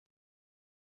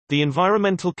The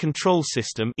Environmental Control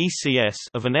System (ECS)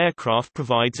 of an aircraft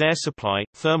provides air supply,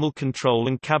 thermal control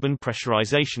and cabin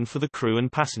pressurization for the crew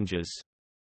and passengers.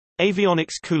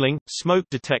 Avionics cooling, smoke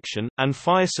detection, and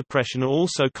fire suppression are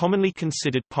also commonly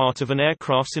considered part of an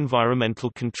aircraft's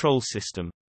environmental control system.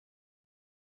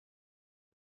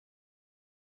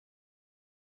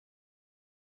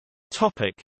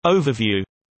 Topic. Overview.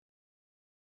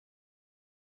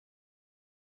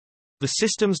 The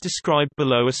systems described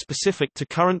below are specific to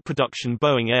current production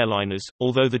Boeing airliners,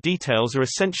 although the details are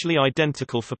essentially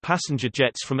identical for passenger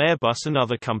jets from Airbus and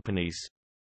other companies.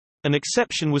 An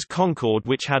exception was Concorde,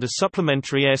 which had a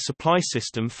supplementary air supply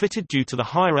system fitted due to the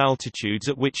higher altitudes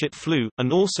at which it flew,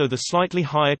 and also the slightly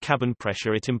higher cabin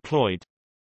pressure it employed.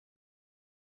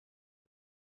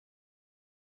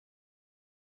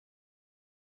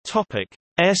 Topic: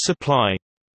 Air supply.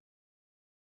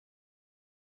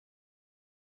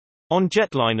 On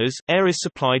jetliners, air is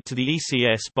supplied to the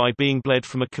ECS by being bled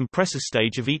from a compressor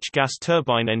stage of each gas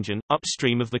turbine engine,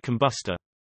 upstream of the combustor.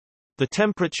 The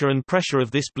temperature and pressure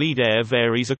of this bleed air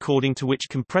varies according to which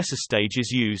compressor stage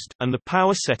is used, and the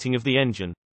power setting of the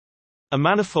engine. A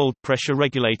manifold pressure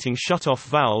regulating shutoff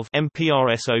valve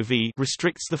 (MPRSOV)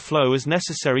 restricts the flow as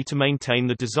necessary to maintain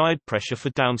the desired pressure for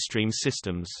downstream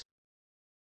systems.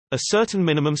 A certain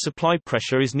minimum supply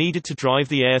pressure is needed to drive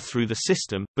the air through the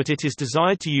system, but it is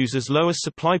desired to use as low a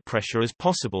supply pressure as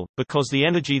possible, because the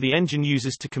energy the engine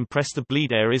uses to compress the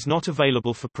bleed air is not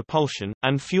available for propulsion,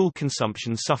 and fuel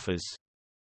consumption suffers.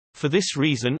 For this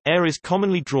reason, air is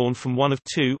commonly drawn from one of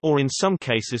two, or in some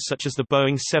cases such as the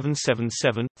Boeing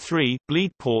 777-3,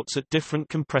 bleed ports at different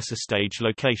compressor stage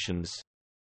locations.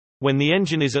 When the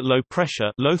engine is at low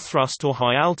pressure, low thrust or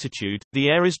high altitude, the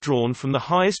air is drawn from the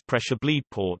highest pressure bleed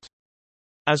port.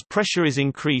 As pressure is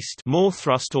increased, more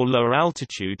thrust or lower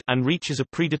altitude, and reaches a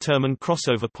predetermined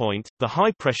crossover point, the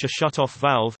high pressure shutoff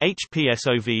valve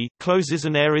 (HPSOV) closes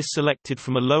and air is selected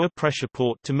from a lower pressure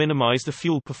port to minimize the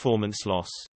fuel performance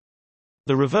loss.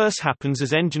 The reverse happens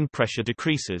as engine pressure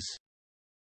decreases.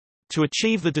 To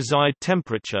achieve the desired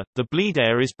temperature, the bleed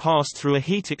air is passed through a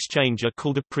heat exchanger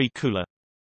called a pre-cooler.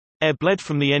 Air bled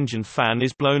from the engine fan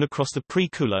is blown across the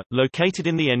pre-cooler, located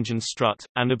in the engine strut,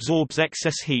 and absorbs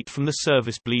excess heat from the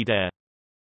service bleed air.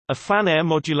 A fan air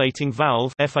modulating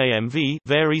valve (FAMV)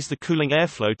 varies the cooling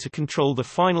airflow to control the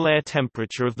final air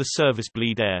temperature of the service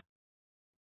bleed air.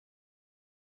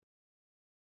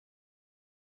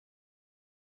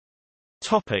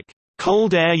 Topic: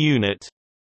 Cold air unit.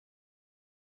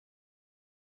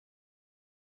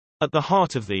 At the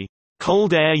heart of the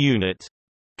cold air unit,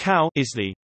 (CAU) is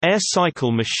the air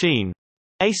cycle machine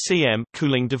 (ACM)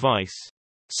 cooling device.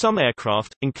 Some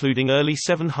aircraft, including early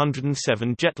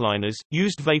 707 jetliners,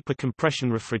 used vapor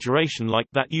compression refrigeration like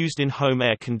that used in home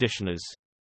air conditioners.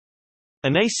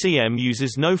 An ACM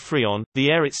uses no freon,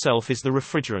 the air itself is the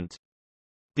refrigerant.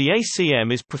 The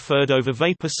ACM is preferred over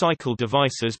vapor cycle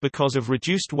devices because of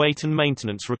reduced weight and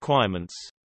maintenance requirements.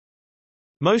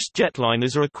 Most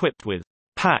jetliners are equipped with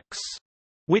PACs,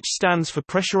 which stands for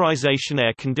Pressurization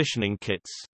Air Conditioning Kits.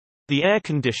 The air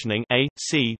conditioning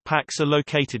AC packs are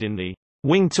located in the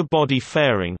wing-to-body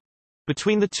fairing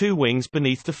between the two wings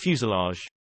beneath the fuselage.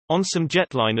 On some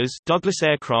jetliners, Douglas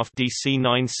Aircraft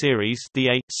DC-9 series, the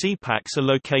AC packs are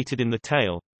located in the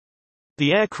tail.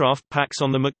 The aircraft packs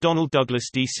on the McDonnell Douglas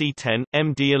DC-10,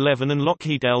 MD-11 and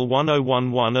Lockheed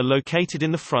L-1011 are located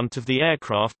in the front of the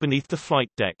aircraft beneath the flight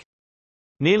deck.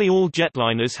 Nearly all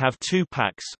jetliners have two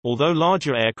packs, although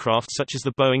larger aircraft such as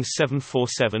the Boeing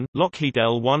 747, Lockheed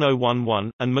L-1011,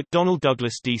 and McDonnell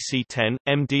Douglas DC-10,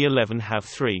 MD-11 have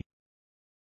three.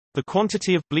 The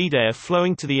quantity of bleed air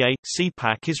flowing to the AC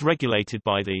pack is regulated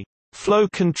by the flow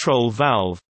control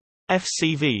valve,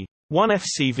 FCV. One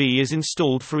FCV is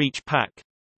installed for each pack.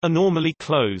 A normally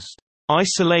closed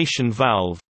isolation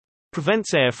valve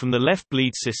prevents air from the left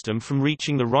bleed system from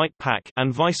reaching the right pack,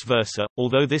 and vice versa,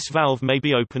 although this valve may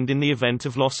be opened in the event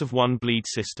of loss of one bleed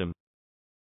system.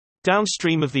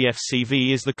 Downstream of the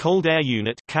FCV is the cold air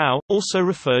unit (CAU), also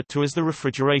referred to as the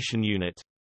refrigeration unit.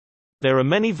 There are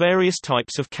many various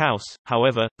types of CAUs,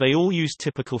 however, they all use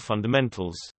typical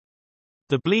fundamentals.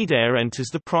 The bleed air enters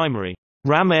the primary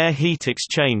ram air heat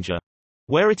exchanger,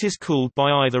 where it is cooled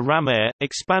by either ram air,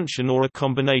 expansion or a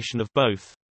combination of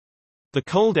both. The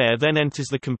cold air then enters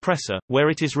the compressor, where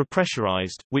it is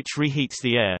repressurized, which reheats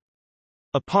the air.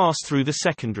 A pass through the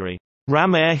secondary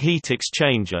ram air heat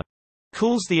exchanger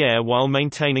cools the air while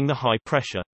maintaining the high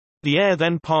pressure. The air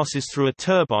then passes through a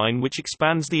turbine which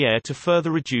expands the air to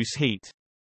further reduce heat.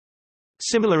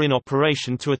 Similar in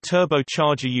operation to a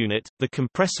turbocharger unit, the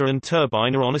compressor and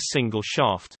turbine are on a single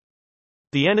shaft.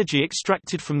 The energy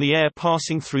extracted from the air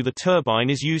passing through the turbine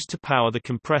is used to power the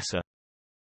compressor.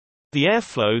 The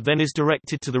airflow then is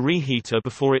directed to the reheater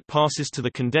before it passes to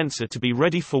the condenser to be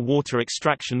ready for water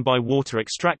extraction by water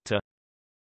extractor.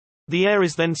 The air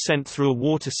is then sent through a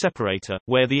water separator,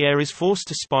 where the air is forced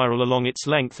to spiral along its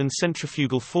length and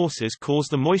centrifugal forces cause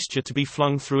the moisture to be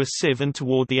flung through a sieve and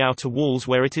toward the outer walls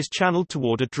where it is channeled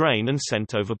toward a drain and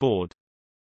sent overboard.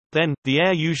 Then, the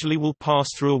air usually will pass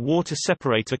through a water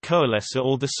separator coalescer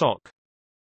or the sock.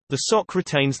 The sock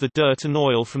retains the dirt and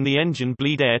oil from the engine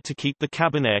bleed air to keep the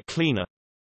cabin air cleaner.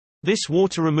 This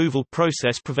water removal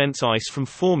process prevents ice from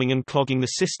forming and clogging the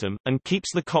system, and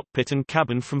keeps the cockpit and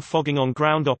cabin from fogging on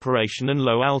ground operation and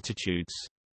low altitudes.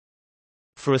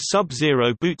 For a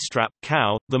sub-zero bootstrap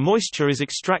cow, the moisture is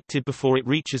extracted before it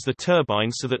reaches the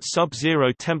turbine so that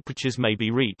sub-zero temperatures may be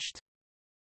reached.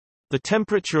 The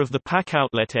temperature of the pack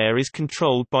outlet air is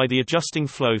controlled by the adjusting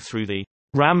flow through the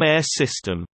ram air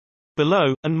system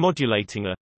below, and modulating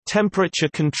a temperature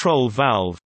control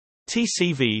valve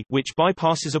TCV, which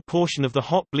bypasses a portion of the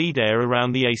hot bleed air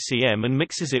around the ACM and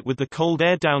mixes it with the cold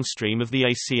air downstream of the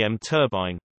ACM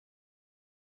turbine.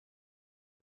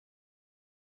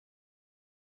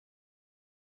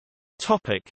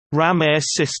 Topic: ram air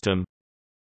system.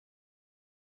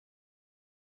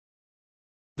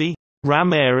 The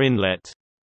ram air inlet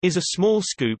is a small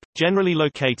scoop, generally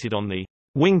located on the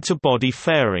wing-to-body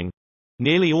fairing.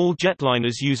 Nearly all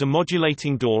jetliners use a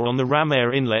modulating door on the ram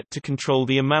air inlet to control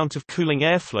the amount of cooling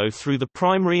airflow through the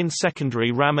primary and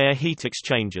secondary ram air heat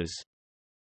exchangers.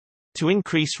 To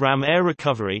increase ram air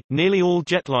recovery, nearly all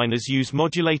jetliners use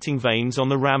modulating vanes on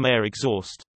the ram air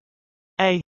exhaust.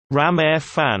 A ram air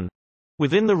fan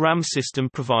within the ram system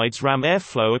provides ram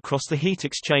airflow across the heat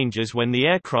exchangers when the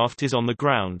aircraft is on the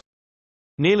ground.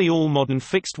 Nearly all modern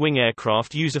fixed-wing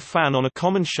aircraft use a fan on a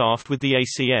common shaft with the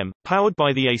ACM, powered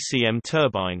by the ACM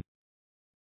turbine.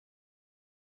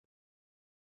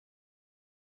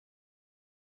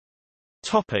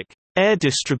 Topic: air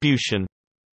distribution.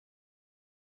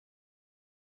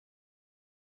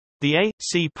 The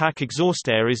A/C pack exhaust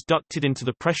air is ducted into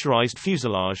the pressurized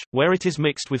fuselage, where it is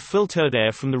mixed with filtered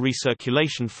air from the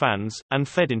recirculation fans, and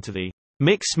fed into the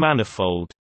mix manifold.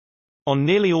 On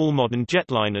nearly all modern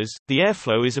jetliners, the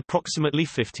airflow is approximately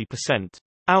 50%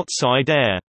 outside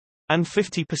air and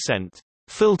 50%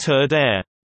 filtered air.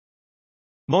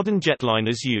 Modern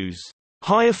jetliners use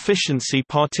high-efficiency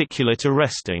particulate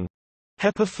arresting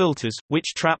HEPA filters,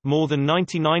 which trap more than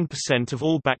 99% of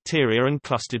all bacteria and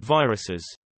clustered viruses.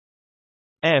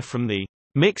 Air from the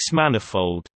mix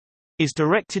manifold is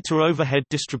directed to overhead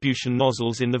distribution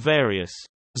nozzles in the various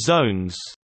zones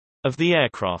of the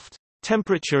aircraft.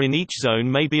 Temperature in each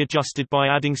zone may be adjusted by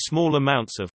adding small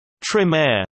amounts of trim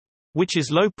air, which is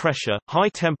low-pressure,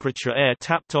 high-temperature air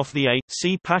tapped off the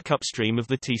A/C pack upstream of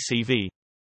the TCV.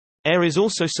 Air is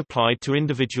also supplied to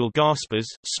individual gaspers,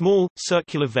 small,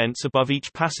 circular vents above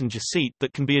each passenger seat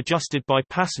that can be adjusted by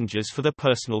passengers for their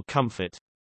personal comfort.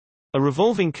 A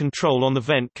revolving control on the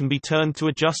vent can be turned to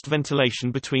adjust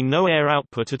ventilation between no air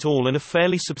output at all and a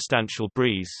fairly substantial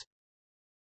breeze.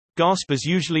 Gaspers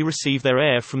usually receive their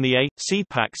air from the A/C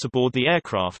packs aboard the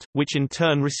aircraft, which in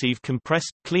turn receive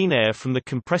compressed, clean air from the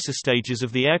compressor stages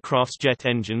of the aircraft's jet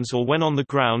engines or when on the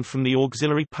ground from the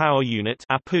auxiliary power unit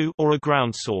or a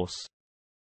ground source.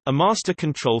 A master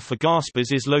control for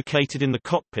gaspers is located in the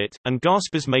cockpit, and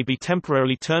gaspers may be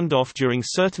temporarily turned off during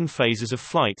certain phases of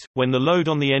flight, when the load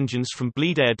on the engines from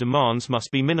bleed air demands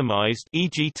must be minimized,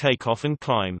 e.g. takeoff and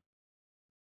climb.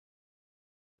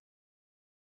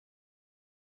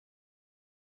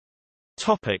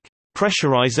 Topic: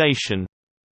 pressurization.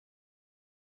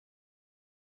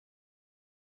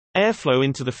 Airflow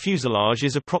into the fuselage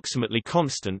is approximately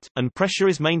constant, and pressure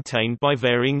is maintained by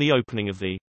varying the opening of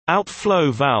the outflow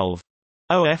valve,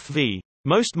 OFV.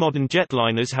 Most modern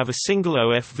jetliners have a single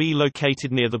OFV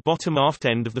located near the bottom aft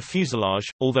end of the fuselage,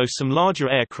 although some larger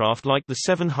aircraft like the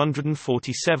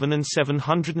 747 and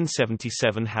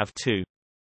 777 have two.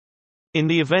 In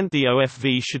the event the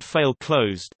OFV should fail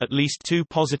closed, at least two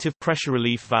positive pressure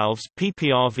relief valves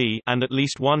 (PPRV) and at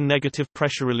least one negative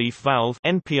pressure relief valve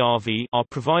 (NPRV) are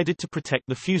provided to protect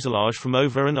the fuselage from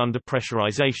over and under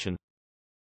pressurization.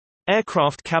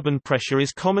 Aircraft cabin pressure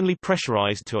is commonly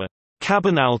pressurized to a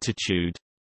cabin altitude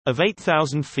of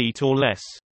 8,000 feet or less.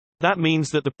 That means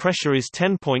that the pressure is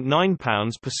 10.9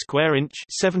 pounds per square inch,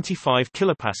 75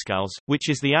 kilopascals, which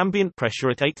is the ambient pressure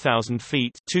at 8,000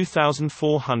 feet,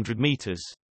 2,400 meters.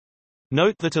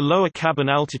 Note that a lower cabin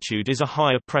altitude is a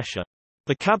higher pressure.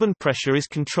 The cabin pressure is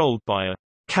controlled by a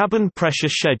cabin pressure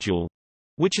schedule,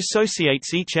 which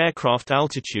associates each aircraft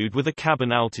altitude with a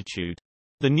cabin altitude.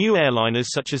 The new airliners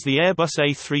such as the Airbus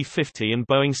A350 and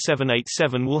Boeing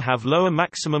 787 will have lower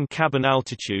maximum cabin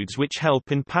altitudes which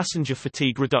help in passenger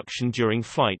fatigue reduction during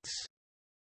flights.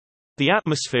 The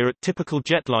atmosphere at typical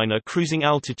jetliner cruising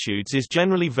altitudes is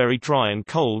generally very dry and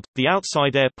cold. The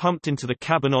outside air pumped into the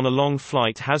cabin on a long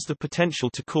flight has the potential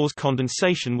to cause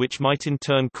condensation which might in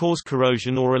turn cause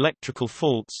corrosion or electrical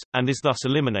faults, and is thus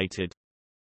eliminated.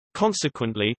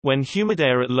 Consequently, when humid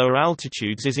air at lower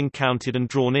altitudes is encountered and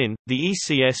drawn in, the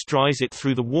ECS dries it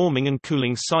through the warming and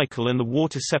cooling cycle and the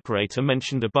water separator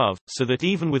mentioned above, so that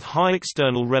even with high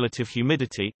external relative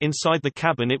humidity, inside the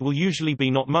cabin it will usually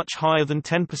be not much higher than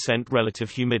 10% relative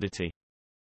humidity.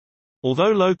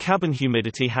 Although low cabin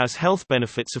humidity has health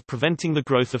benefits of preventing the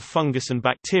growth of fungus and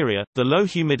bacteria, the low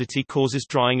humidity causes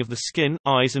drying of the skin,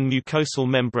 eyes and mucosal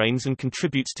membranes and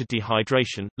contributes to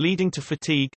dehydration, leading to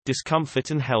fatigue,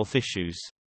 discomfort and health issues.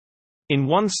 In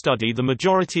one study, the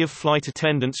majority of flight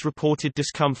attendants reported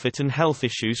discomfort and health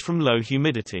issues from low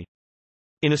humidity.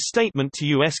 In a statement to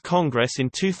U.S. Congress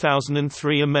in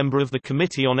 2003, a member of the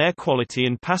Committee on Air Quality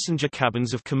in Passenger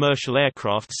Cabins of Commercial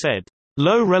Aircraft said,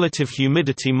 "Low relative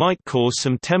humidity might cause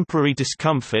some temporary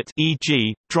discomfort,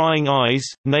 e.g., drying eyes,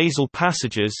 nasal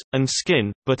passages, and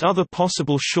skin, but other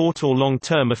possible short or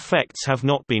long-term effects have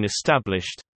not been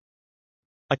established."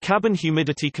 A cabin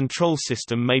humidity control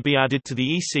system may be added to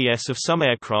the ECS of some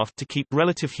aircraft to keep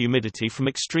relative humidity from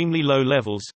extremely low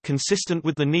levels, consistent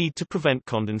with the need to prevent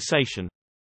condensation.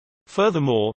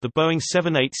 Furthermore, the Boeing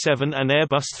 787 and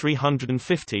Airbus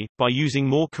 350, by using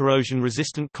more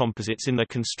corrosion-resistant composites in their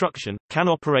construction, can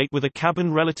operate with a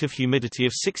cabin relative humidity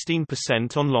of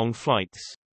 16% on long flights.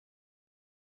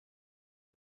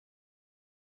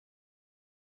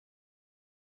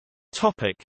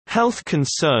 Topic: Health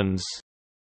concerns.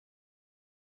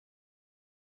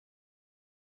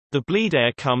 The bleed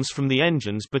air comes from the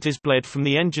engines but is bled from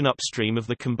the engine upstream of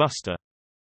the combustor.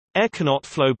 Air cannot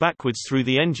flow backwards through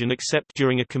the engine except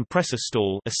during a compressor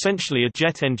stall, essentially a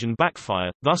jet engine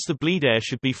backfire, thus the bleed air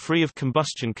should be free of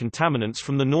combustion contaminants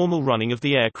from the normal running of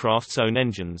the aircraft's own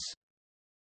engines.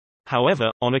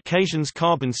 However, on occasions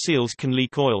carbon seals can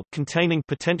leak oil containing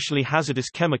potentially hazardous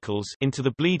chemicals into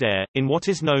the bleed air, in what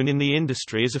is known in the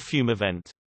industry as a fume event.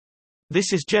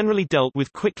 This is generally dealt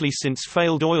with quickly since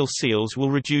failed oil seals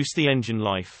will reduce the engine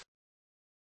life.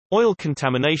 Oil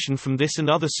contamination from this and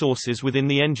other sources within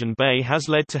the engine bay has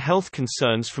led to health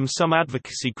concerns from some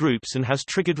advocacy groups and has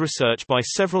triggered research by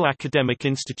several academic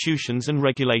institutions and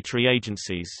regulatory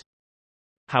agencies.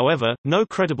 However, no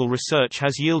credible research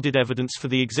has yielded evidence for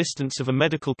the existence of a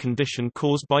medical condition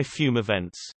caused by fume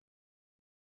events.